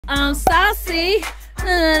saucy. How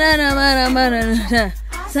my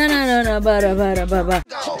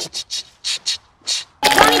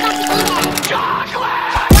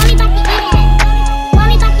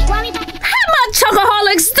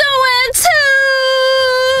Chocoholics doing too?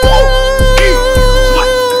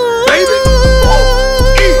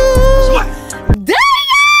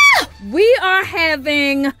 We are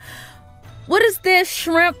having, what is this?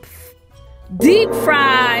 Deep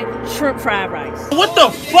fried shrimp fried rice. What the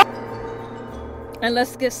fuck? And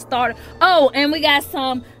let's get started. Oh, and we got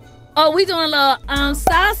some, we doing a little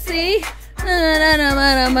saucy.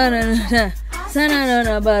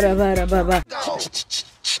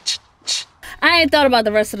 I ain't thought about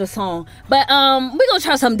the rest of the song, but we gonna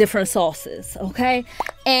try some different sauces, okay?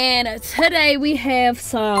 And today we have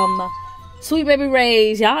some Sweet Baby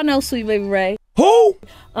Ray's. Y'all know Sweet Baby Ray. Who?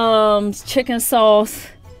 Chicken sauce.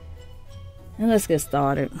 And let's get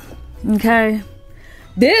started, okay?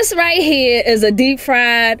 This right here is a deep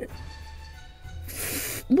fried,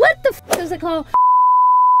 what the f is it called?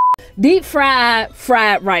 Deep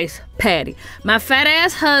fried rice patty. My fat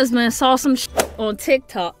ass husband saw some on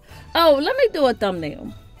TikTok. Oh, let me do a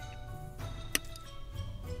thumbnail.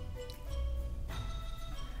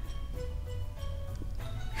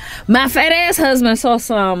 My fat ass husband saw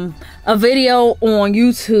a video on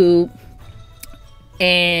YouTube,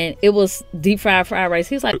 and it was deep fried rice.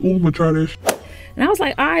 He's like, ooh, I'm gonna try this. And I was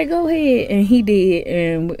like, all right, go ahead. And he did,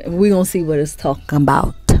 and we gonna see what it's talking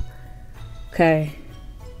about. Okay.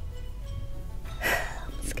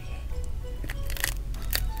 I'm scared.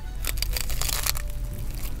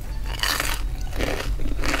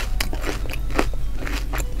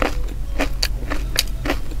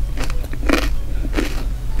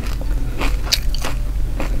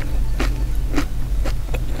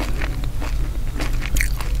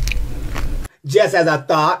 Just as I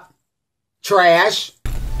thought. Trash.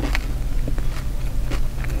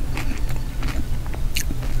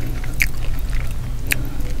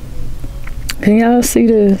 Can y'all see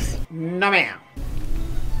this? No, ma'am.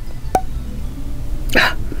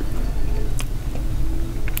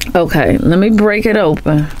 Okay, let me break it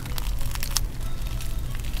open.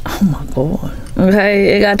 Oh my God.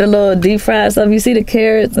 Okay, it got the little deep fried stuff. You see the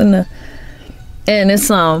carrots and it's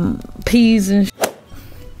some peas and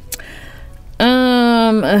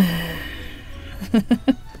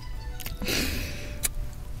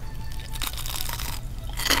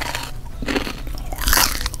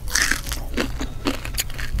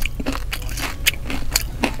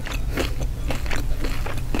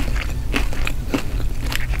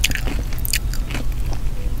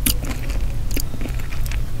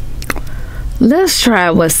let's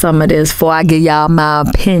try with some of this before I give y'all my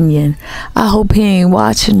opinion. I hope he ain't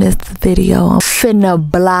watching this video. I'm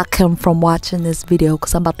finna block him from watching this video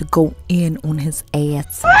because I'm about to go in on his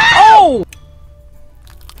ass. Oh!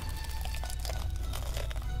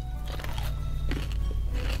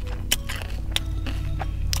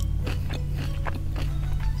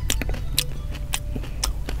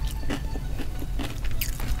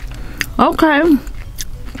 Okay.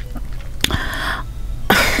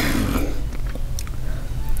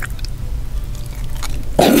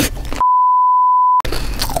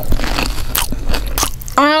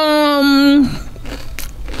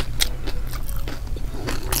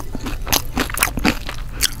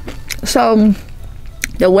 So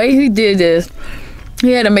the way he did this,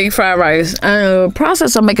 he had to make fried rice. The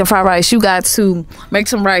process of making fried rice, you got to make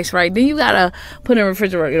some rice, right? Then you gotta put it in the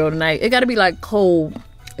refrigerator overnight. It gotta be like cold,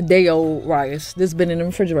 day-old rice that's been in the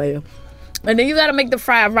refrigerator. And then you gotta make the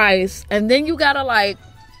fried rice, and then you gotta like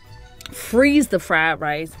freeze the fried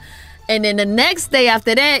rice. And then the next day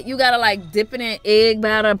after that, you gotta like dip it in egg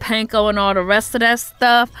batter, panko, and all the rest of that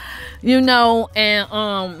stuff, you know. And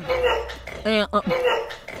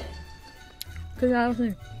cause y'all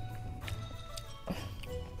see.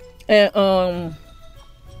 And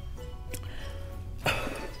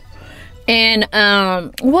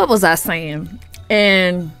what was I saying?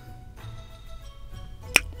 And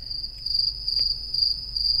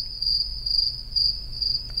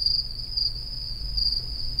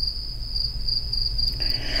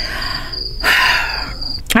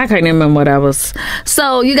I can't remember what I was.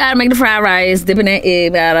 So you gotta make the fried rice, dip in that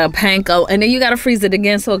egg batter, panko, and then you gotta freeze it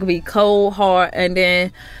again so it can be cold, hard, and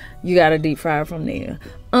then you gotta deep fry it from there.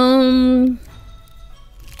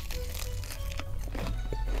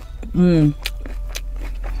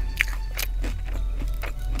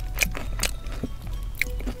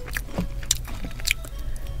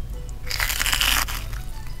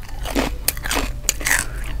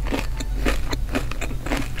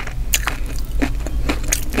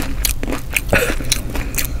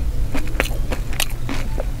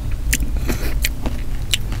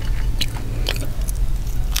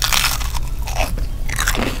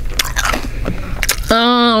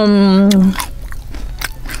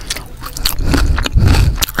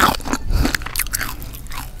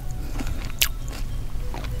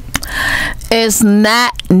 It's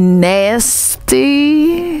not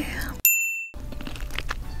nasty.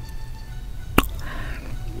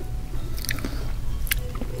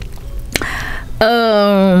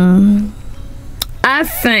 I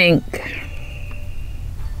think,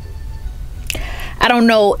 I don't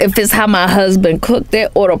know if it's how my husband cooked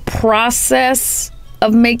it or the process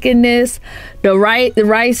of making this. The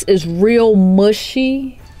rice is real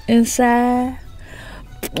mushy inside.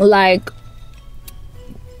 Like,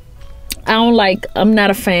 I'm not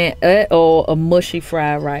a fan at all of mushy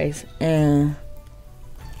fried rice. And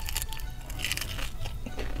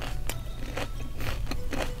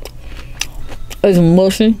it's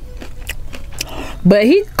mushy. But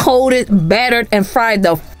he coated, battered, and fried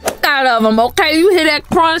the fuck out of them. Okay, you hear that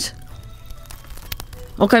crunch?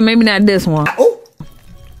 Okay, maybe not this one.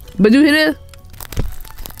 But you hear this?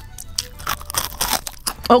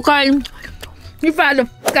 Okay. He fried the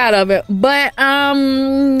fuck out of it. But,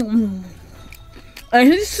 and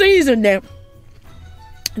he seasoned it.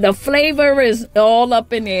 The flavor is all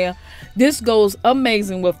up in there. This goes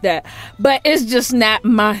amazing with that. But it's just not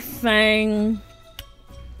my thing.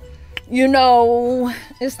 You know,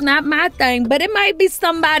 it's not my thing, but it might be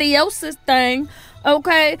somebody else's thing,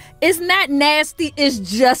 okay? It's not nasty, it's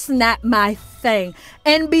just not my thing.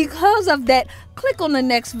 And because of that, click on the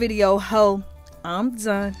next video, ho. I'm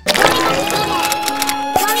done.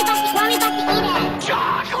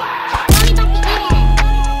 Chocolate!